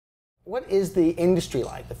What is the industry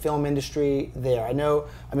like, the film industry there? I know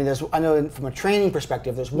from a training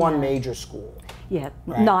perspective, there's one major school. Yeah,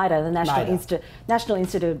 right? NIDA, the National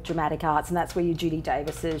Institute of Dramatic Arts, and that's where your Judy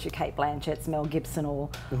Davises, your Kate Blanchetts, Mel Gibson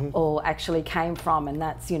all actually came from. And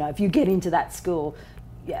that's, you know, if you get into that school,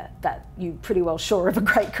 yeah, that you're pretty well sure of a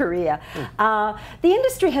great career. The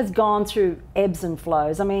industry has gone through ebbs and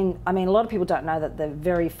flows. I mean, a lot of people don't know that the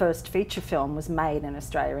very first feature film was made in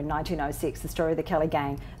Australia in 1906, The Story of the Kelly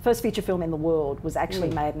Gang. First feature film in the world was actually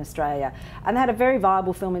made in Australia. And they had a very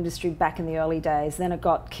viable film industry back in the early days. Then it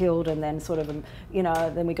got killed, and then sort of, you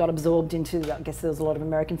know, then we got absorbed into, I guess there was a lot of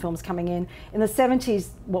American films coming in. In the 70s,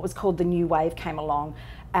 what was called the New Wave came along.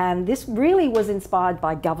 And this really was inspired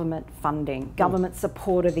by government funding, government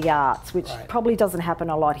support of the arts, which probably doesn't happen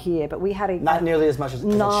a lot here, but we had a... Not nearly as much as it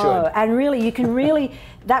should. And really, you can really...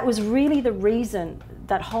 that was really the reason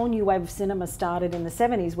that whole new wave of cinema started in the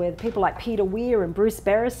 70s, where people like Peter Weir and Bruce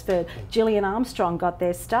Beresford, Gillian Armstrong got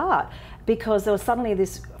their start, because there was suddenly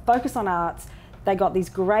this focus on arts. They got these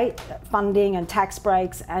great funding and tax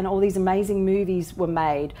breaks, and all these amazing movies were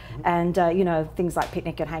made. And you know, things like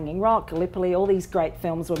Picnic at Hanging Rock, Gallipoli, all these great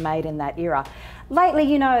films were made in that era. Lately,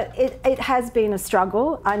 you know, it has been a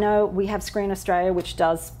struggle. I know we have Screen Australia, which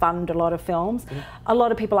does fund a lot of films. A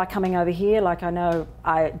lot of people are coming over here, like I know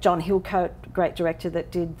John Hillcoat, great director that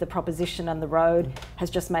did The Proposition and The Road, has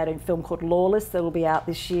just made a film called Lawless that will be out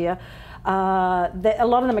this year. A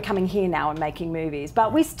lot of them are coming here now and making movies,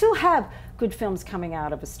 but we still have good films coming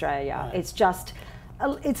out of Australia. It's just,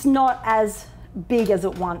 it's not as big as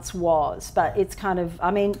it once was, but it's kind of, I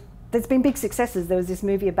mean, there's been big successes. There was this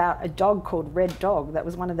movie about a dog called Red Dog that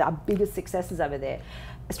was one of our biggest successes over there.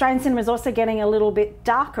 Australian cinema is also getting a little bit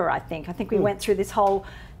darker, I think. I think we went through this whole,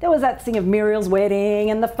 there was that thing of Muriel's Wedding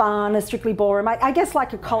and The Fun and Strictly Ballroom. I guess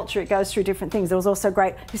like a culture, it goes through different things. There was also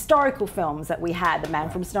great historical films that we had, The Man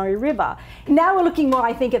from Snowy River. Now we're looking more,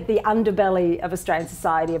 I think, at the underbelly of Australian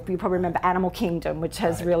society. You probably remember Animal Kingdom, which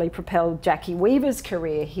has really propelled Jackie Weaver's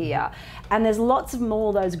career here. And there's lots of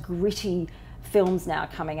more of those gritty films now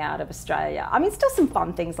coming out of Australia. I mean, still some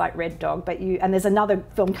fun things like Red Dog, but and there's another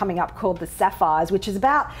film coming up called The Sapphires, which was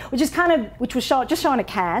just shown at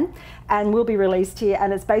Cannes and will be released here,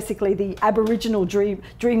 and it's basically the Aboriginal dream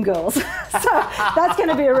girls. So that's going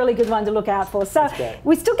to be a really good one to look out for. So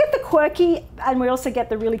we still get the quirky, and we also get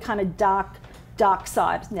the really kind of dark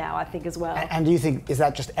sides now, I think, as well. And do you think, is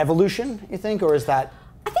that just evolution, you think, or is that...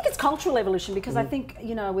 I think it's cultural evolution, because I think,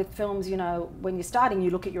 you know, with films, you know, when you're starting,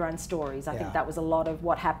 you look at your own stories. I think that was a lot of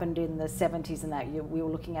what happened in the 70s, and that we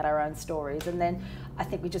were looking at our own stories. And then I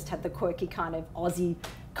think we just had the quirky kind of Aussie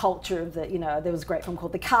culture of the, you know, there was a great film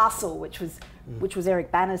called The Castle, which was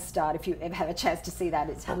Eric Bana's start. If you ever have a chance to see that,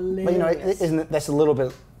 it's hilarious. But, you know, that's a little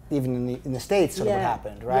bit, even in the States, sort of what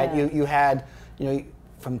happened, right? You had, you know,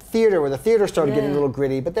 from theater, where the theater started getting a little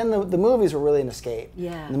gritty, but then the movies were really an escape.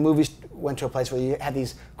 And the movies went to a place where you had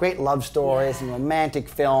these great love stories and romantic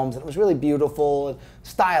films, and it was really beautiful and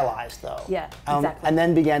stylized, though. Exactly. And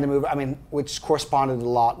then began to move, I mean, which corresponded a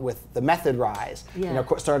lot with the method rise. You know,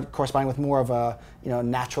 started corresponding with more of a, you know,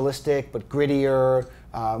 naturalistic but grittier,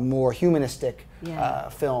 more humanistic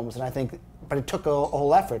films. And I think, but it took a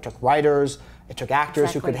whole effort. It took writers, it took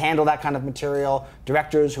actors who could handle that kind of material,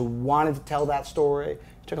 directors who wanted to tell that story.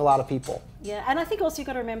 It took a lot of people. Yeah, and I think also you've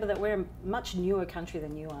got to remember that we're a much newer country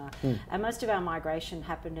than you are. And most of our migration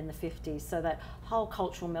happened in the 50s, so that whole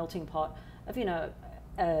cultural melting pot of, you know,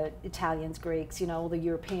 Italians, Greeks, you know, all the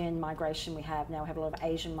European migration we have now. We have a lot of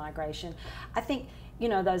Asian migration. I think, you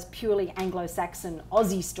know, those purely Anglo-Saxon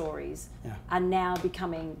Aussie stories are now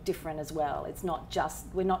becoming different as well. It's not just,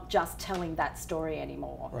 we're not just telling that story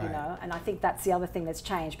anymore, you know, and I think that's the other thing that's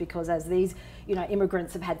changed, because as these, you know,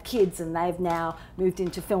 immigrants have had kids and they've now moved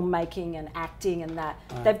into filmmaking and acting and that,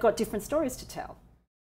 they've got different stories to tell.